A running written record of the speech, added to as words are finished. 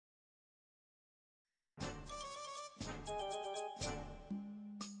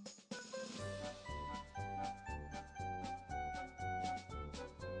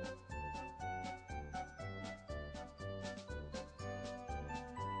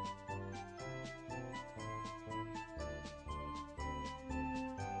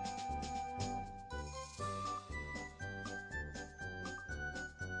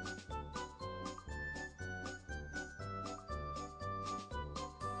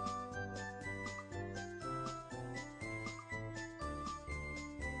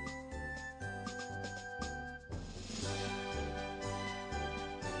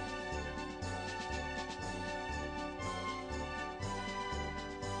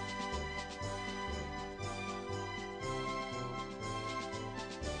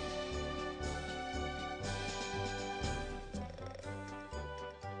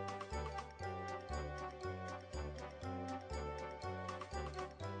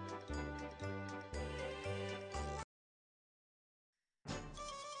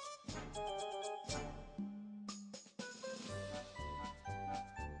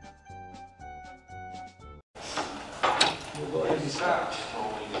we'll go ahead and start.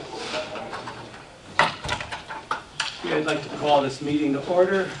 Okay, I'd like to call this meeting to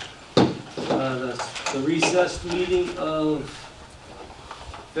order. The recessed meeting of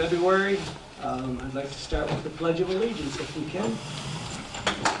February. I'd like to start with the Pledge of Allegiance, if we can.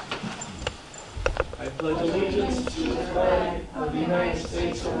 I pledge allegiance to the flag of the United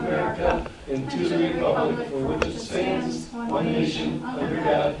States of America and to the republic for which it stands, one nation, under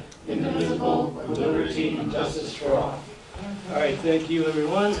God, indivisible, with liberty and justice for all. All right, thank you,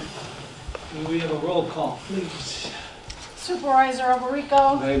 everyone. And we have a roll call, please. Supervisor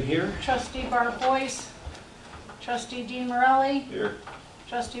Alberico. I'm here. Trustee Barb Boyce. Trustee Dean Morelli. Here.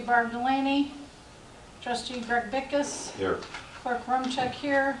 Trustee Barb Delaney. Trustee Greg Bickus. Here. Clerk Rumcheck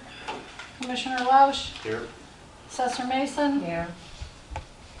here. Commissioner Lausch. Here. Assessor Mason. Here.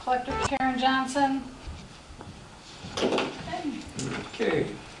 Collector Karen Johnson. Okay.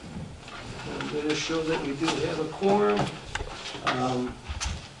 I'm going to show that we do have a quorum.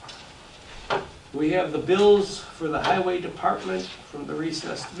 We have the bills for the Highway Department from the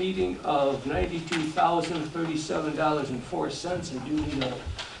recessed meeting of $92,037.04. I do need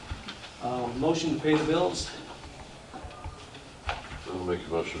a motion to pay the bills. I'll make a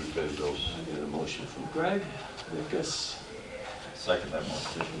motion to pay the bills. I get a motion from Greg, Lucas, Second that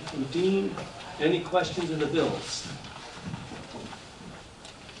motion. from Dean. Any questions of the bills?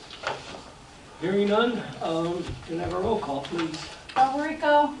 Hearing none, can I have a roll call, please?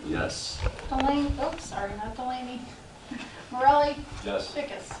 Alberico. Yes. Delaney. Oops, sorry, not Delaney. Morelli. Yes.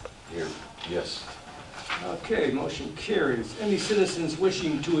 Bickus. Here. Yes. Okay, motion carries. Any citizens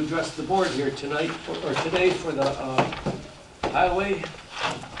wishing to address the board here tonight or today for the highway?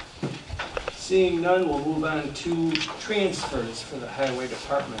 Seeing none, we'll move on to transfers for the highway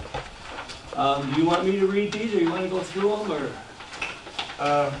department. Do you want me to read these, or you want to go through them, or?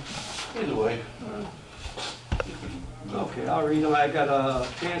 Either way. Okay, I'll read them. I got a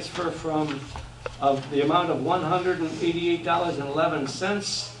transfer of the amount of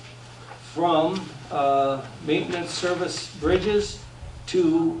 $188.11 from maintenance service bridges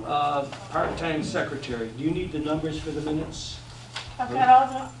to part-time secretary. Do you need the numbers for the minutes? I've got all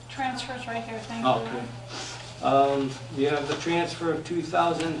the transfers right here, thank you. Okay. You have the transfer of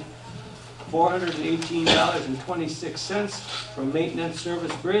 $2,418.26 from maintenance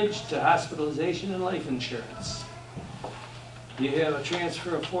service bridge to hospitalization and life insurance. You have a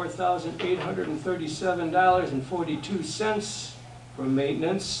transfer of $4,837.42 from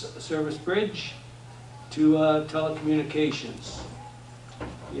maintenance service bridge to telecommunications.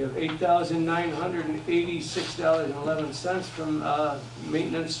 You have $8,986.11 from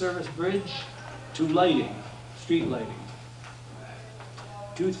maintenance service bridge to lighting, street lighting.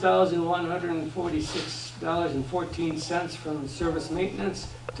 $2,146.14 from service maintenance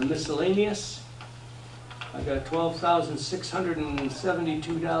to miscellaneous. I got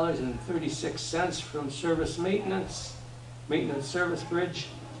 $12,672.36 from service maintenance service bridge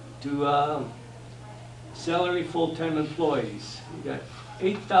to salary full-time employees. You got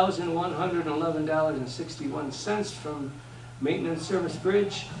 $8,111.61 from maintenance service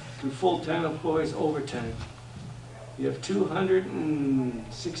bridge to full-time employees overtime. You have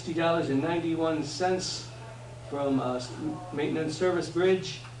 $260.91 from maintenance service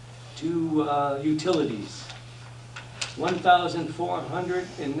bridge to utilities.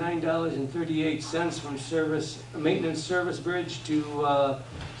 $1,409.38 from maintenance service bridge to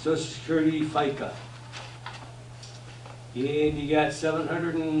Social Security FICA. And you got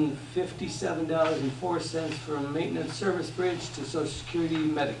 $757.04 from maintenance service bridge to Social Security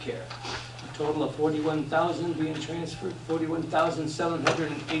Medicare. A total of $41,000 being transferred,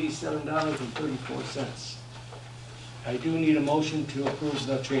 $41,787.34. I do need a motion to approve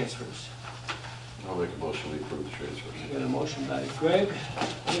the transfers. I'll make a motion to approve the transfers. I got a motion by Greg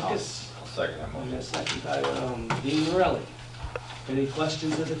Lucas. I'll second that And motion. a second by Dean Morelli. Any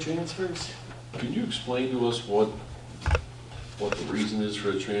questions of the transfers? Can you explain to us what the reason is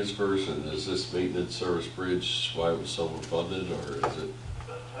for the transfers, and is this maintenance service bridge why it was so funded, or is it?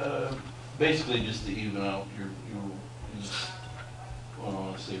 Basically just to even out your I don't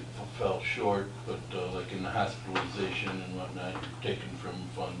want to say fell short, but like in the hospitalization and whatnot, you're taking from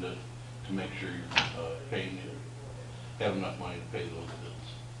fund to make sure you're paying have enough money to pay those bills.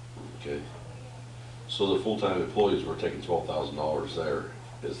 Okay. So the full-time employees were taking $12,000 there.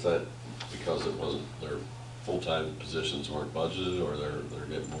 Is that because it wasn't their full-time positions weren't budgeted, or they're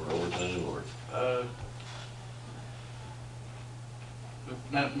getting more overtime, or?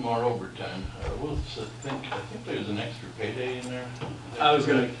 Not more overtime. I think there's an extra payday in there. I was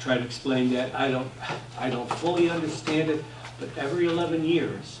going to try to explain that. I don't fully understand it, but every 11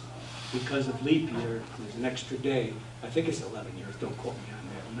 years, because of leap year, there's an extra day. I think it's 11 years, don't quote me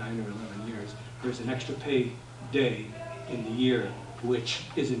on that, 9 or 11 years. There's an extra pay day in the year which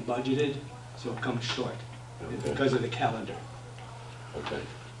isn't budgeted, so it comes short Okay. because of the calendar. Okay.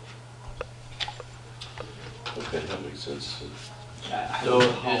 Okay, that makes sense. I So don't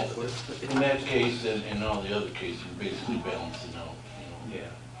know how it works, but in that case, and in all the other cases, you're basically balancing out, you know.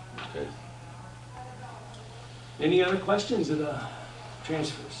 yeah. Okay. Any other questions of the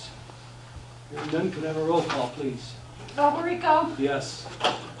transfers? Hearing none, could I have a roll call, please? Alberico, Yes.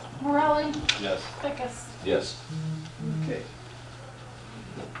 Morelli, Yes. Pecos. Yes. Okay.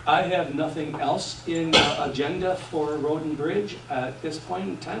 I have nothing else in the agenda for Road and Bridge. At this point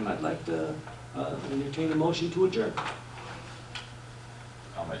in time, I'd like to entertain a motion to adjourn.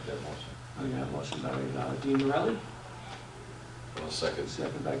 I'll make that motion. I got a motion by Dean Morelli, Second.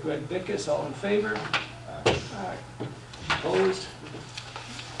 second by Greg Bickus. All in favor? Aye. Opposed?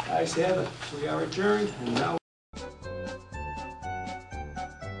 Ayes have it. We are adjourned, and now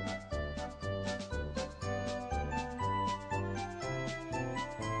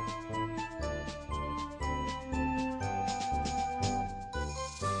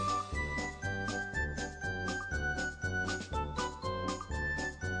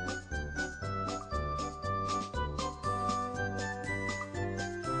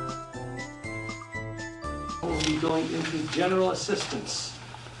we'll be going into general assistance.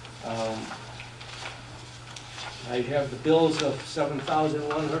 I have the bills of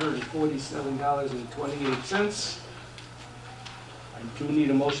 $7,147.28. I do need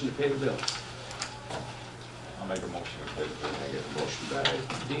a motion to pay the bills. I'll make a motion to pay the bill. I get a motion by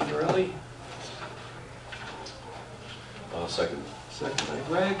Dean Morelli, Second. second by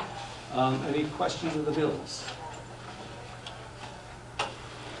Greg. Any questions of the bills?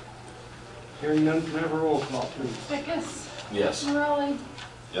 Hearing none, can I have a roll call, please? Pecos, Yes. Morelli,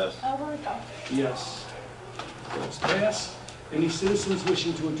 Yes. Alberico. Yes. Bills pass. Any citizens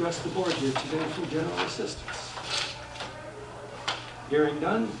wishing to address the board here today for general assistance? Hearing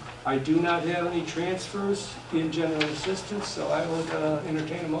none, I do not have any transfers in general assistance, so I will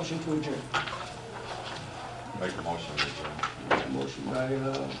entertain a motion to adjourn. Make a motion to adjourn. Motion by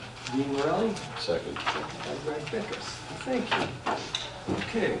Dean Morelli, Second. second by Greg Bickus. Thank you.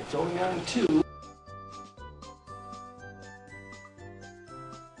 Okay, going on to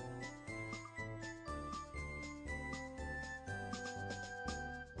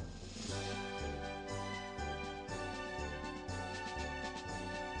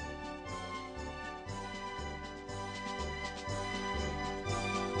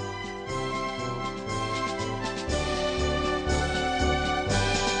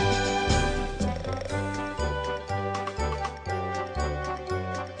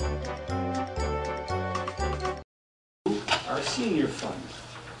our senior fund.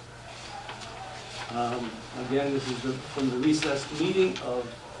 Again, this is from the recessed meeting of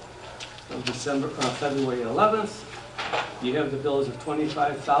February 11th. You have the bills of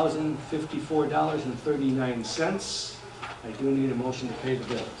 $25,054.39. I do need a motion to pay the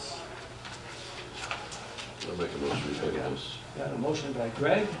bills. I'll make a motion to pay the bills. Got a motion by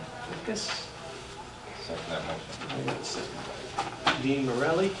Greg Lucas. Second that motion. I got a second by Dean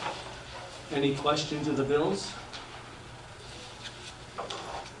Morelli. Any questions of the bills?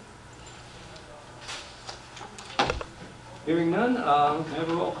 Hearing none, can I have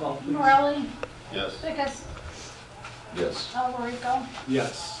a roll call, please? Morelli, Yes. Pecos, Yes. Alberico.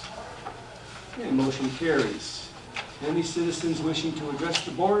 Yes. Okay, motion carries. Any citizens wishing to address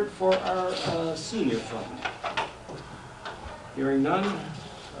the board for our senior fund? Hearing none,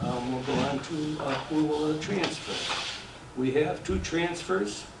 we'll go on to approval of transfer. We have two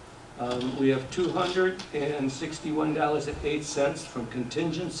transfers. We have $261.08 from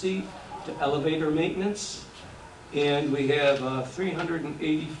contingency to elevator maintenance, and we have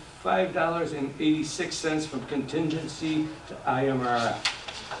 $385.86 from contingency to IMRF.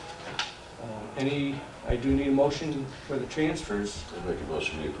 I do need a motion for the transfers. I'll make a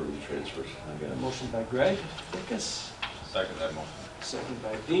motion to approve the transfers. I got a motion by Greg Dickus, Second that motion. second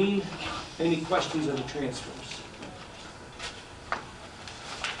by Dean. Any questions of the transfers?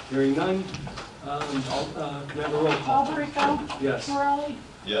 Hearing none, can I have a roll call? Alberico, Yes. Morelli,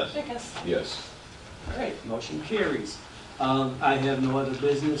 Yes. Pecos. Yes. All right, motion carries. I have no other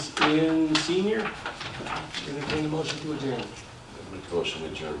business in senior. Entertain a motion to adjourn. I'll make a motion to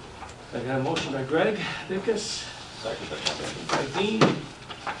adjourn. I got a motion by Greg Dickus, Second that motion. second by Dean.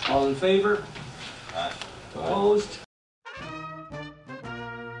 All in favor? Aye. Opposed?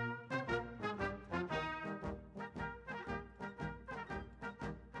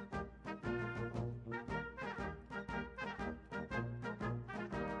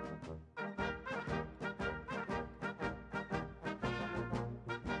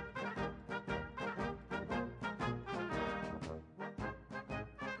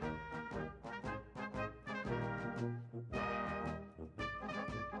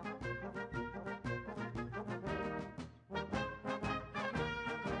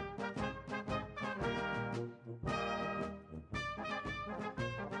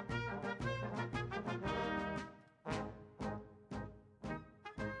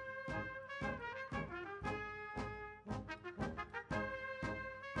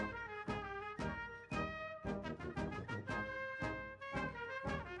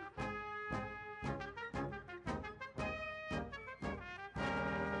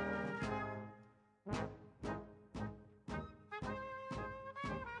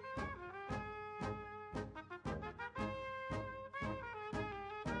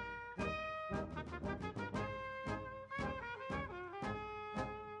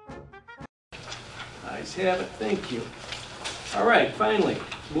 Ayes have it, thank you. All right, finally,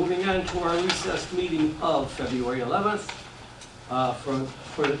 moving on to our recessed meeting of February 11th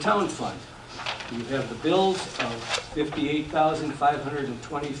for the town fund. You have the bills of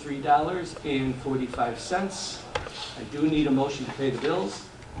 $58,523.45. I do need a motion to pay the bills.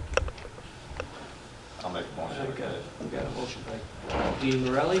 I'll make a motion. We got a motion by Dean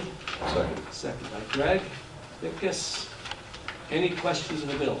Morelli, Second. second by Greg Bickus. Any questions on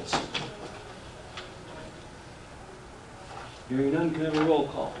the bills? Hearing none, can I have a roll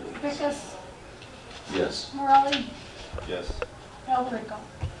call, please? Bickus, Yes. Morelli, Yes. Alrico.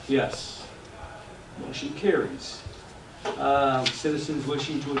 Yes. Motion carries. Citizens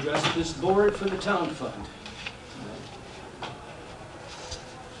wishing to address this board for the town fund.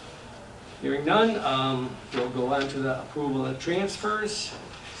 Hearing none, we'll go on to the approval of transfers.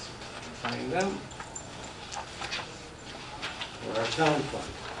 Find them. For our town fund.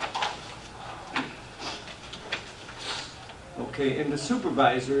 Okay, in the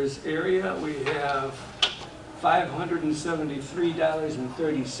supervisors area, we have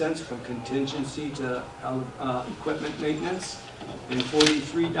 $573.30 from contingency to equipment maintenance, and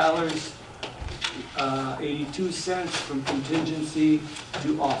 $43.82 from contingency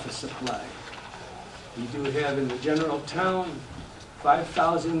to office supply. We do have in the general town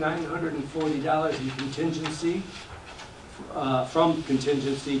 $5,940 in contingency, from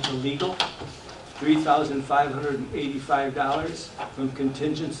contingency to legal, $3,585 from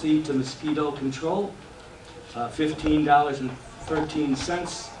contingency to mosquito control,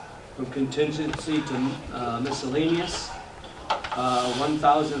 $15.13 from contingency to miscellaneous,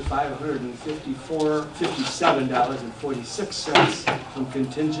 $1,557.46 from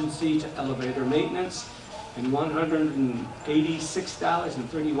contingency to elevator maintenance, and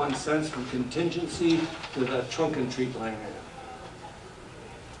 $186.31 from contingency to the trunk and treat line item.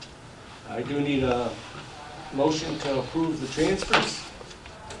 I do need a motion to approve the transfers.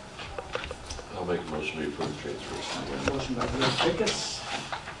 I'll make a motion to approve transfers. I got a motion by Greg Bickus,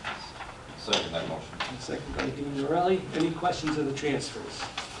 Second that motion. and second by Dean Morelli. Any questions of the transfers?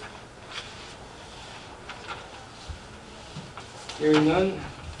 Hearing none,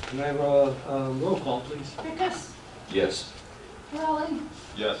 can I have a roll call, please? Bickus, Yes. Morelli,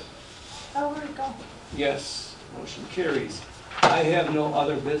 Yes. Alrico. Yes, motion carries. I have no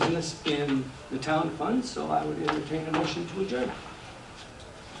other business in the town fund, so I would entertain a motion to adjourn.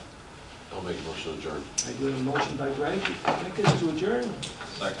 I'll make a motion to adjourn. I do have a motion by Greg Bickus to adjourn,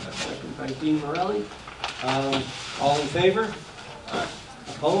 Second that motion. second by Dean Morelli. All in favor? Aye.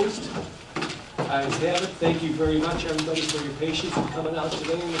 Opposed? Ayes have it. Thank you very much, everybody, for your patience in coming out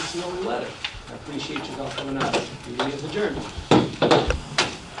today and the snowy weather. I appreciate you all coming out. The meeting is adjourned.